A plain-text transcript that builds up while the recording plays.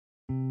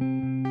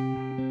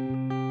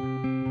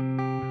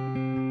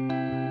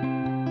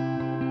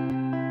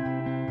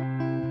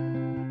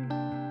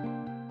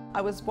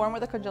I was born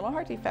with a congenital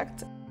heart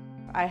defect.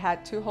 I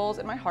had 2 holes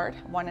in my heart,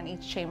 1 in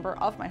each chamber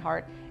of my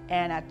heart,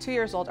 and at 2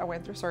 years old I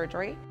went through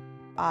surgery.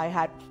 I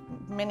had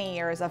many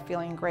years of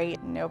feeling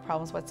great, no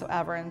problems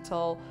whatsoever,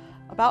 until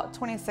about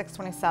 26,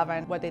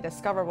 27. What they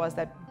discovered was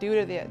that due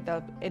to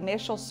the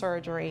initial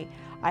surgery,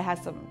 I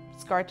had some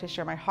scar tissue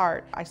in my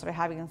heart. I started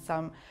having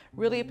some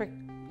really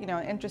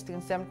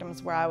interesting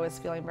symptoms where I was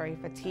feeling very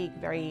fatigued,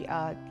 very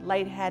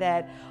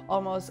lightheaded,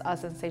 almost a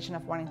sensation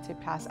of wanting to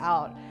pass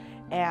out.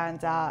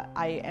 And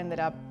I ended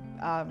up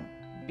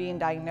being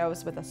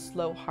diagnosed with a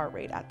slow heart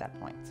rate at that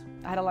point.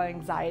 I had a lot of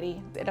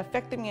anxiety. It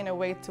affected me in a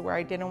way to where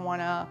I didn't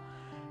want to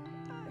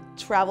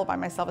travel by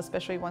myself,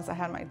 especially once I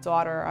had my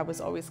daughter. I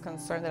was always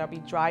concerned that I'd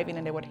be driving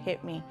and they would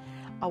hit me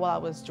while I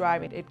was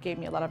driving. It gave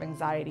me a lot of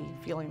anxiety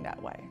feeling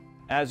that way.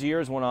 As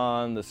years went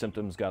on, the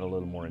symptoms got a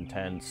little more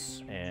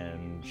intense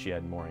and she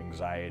had more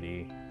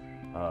anxiety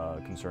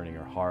concerning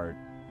her heart.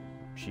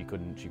 She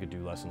could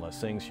do less and less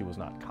things. She was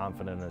not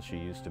confident as she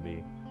used to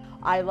be.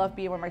 I love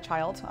being with my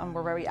child.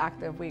 We're very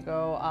active. We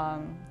go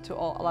to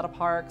a lot of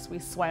parks. We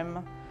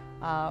swim,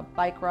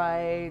 bike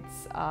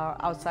rides,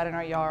 outside in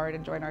our yard,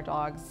 enjoying our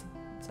dogs.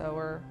 So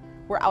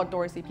we're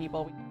outdoorsy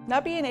people.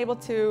 Not being able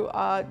to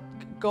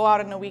go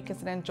out on the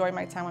weekends and enjoy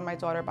my time with my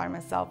daughter by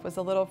myself was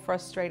a little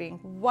frustrating.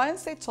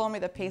 Once they told me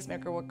the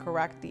pacemaker would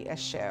correct the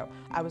issue,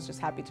 I was just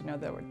happy to know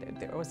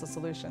there was a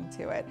solution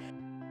to it.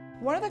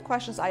 One of the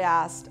questions I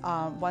asked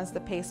once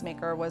the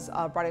pacemaker was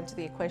brought into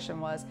the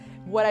equation was,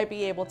 would I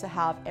be able to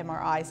have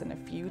MRIs in the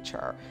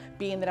future?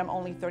 Being that I'm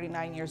only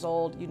 39 years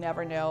old, you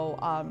never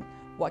know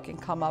what can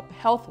come up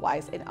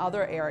health-wise in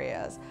other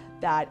areas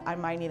that I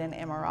might need an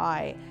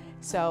MRI.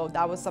 So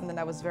that was something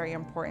that was very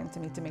important to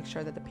me, to make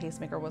sure that the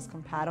pacemaker was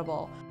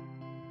compatible.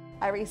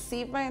 I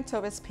received my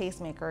Intovis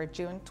pacemaker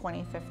June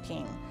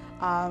 2015.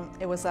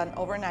 It was an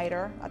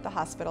overnighter at the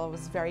hospital. It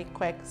was very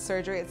quick.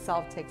 Surgery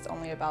itself takes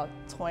only about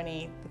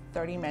 20 to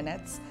 30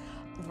 minutes.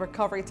 The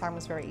recovery time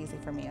was very easy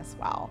for me as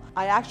well.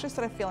 I actually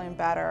started feeling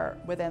better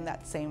within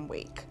that same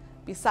week.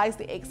 Besides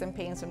the aches and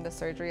pains from the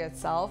surgery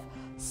itself,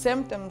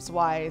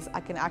 symptoms-wise, I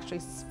can actually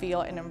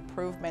feel an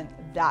improvement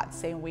that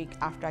same week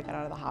after I got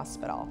out of the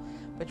hospital,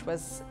 which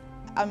was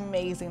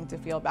amazing to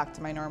feel back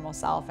to my normal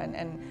self.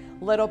 And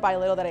little by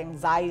little, that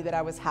anxiety that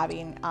I was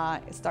having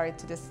started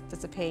to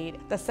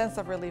dissipate. The sense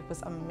of relief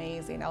was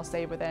amazing. I'll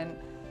say within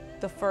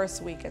the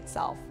first week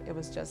itself, it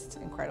was just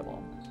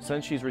incredible.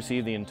 Since she's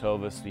received the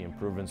Intovis, the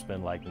improvement's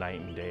been like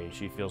night and day.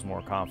 She feels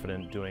more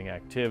confident doing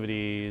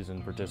activities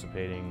and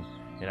participating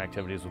in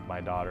activities with my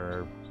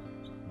daughter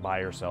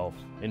by herself,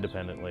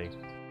 independently.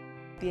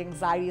 The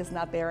anxiety is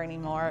not there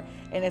anymore,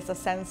 and it's a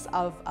sense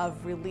of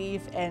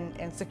relief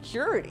and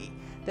security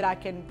that I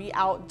can be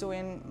out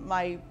doing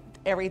my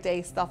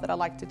everyday stuff that I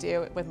like to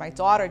do with my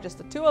daughter, just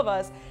the 2 of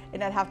us,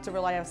 and not have to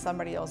rely on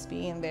somebody else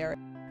being there.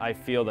 I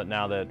feel that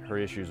now that her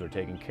issues are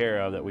taken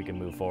care of, that we can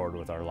move forward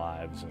with our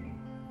lives and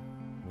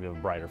we have a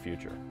brighter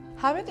future.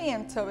 Having the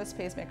Intovis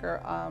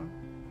pacemaker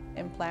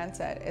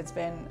implanted, it's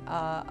been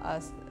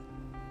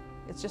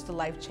it's just a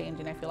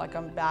life-changing. I feel like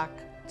I'm back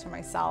to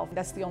myself.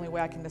 That's the only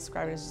way I can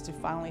describe it, is just to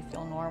finally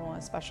feel normal,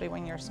 especially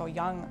when you're so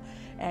young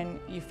and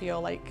you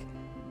feel like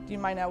you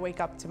might not wake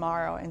up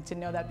tomorrow, and to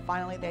know that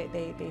finally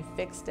they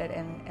fixed it,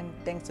 and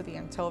thanks to the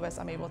Intovis,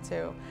 I'm able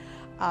to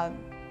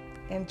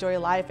enjoy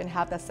life and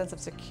have that sense of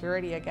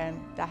security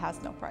again that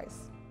has no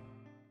price.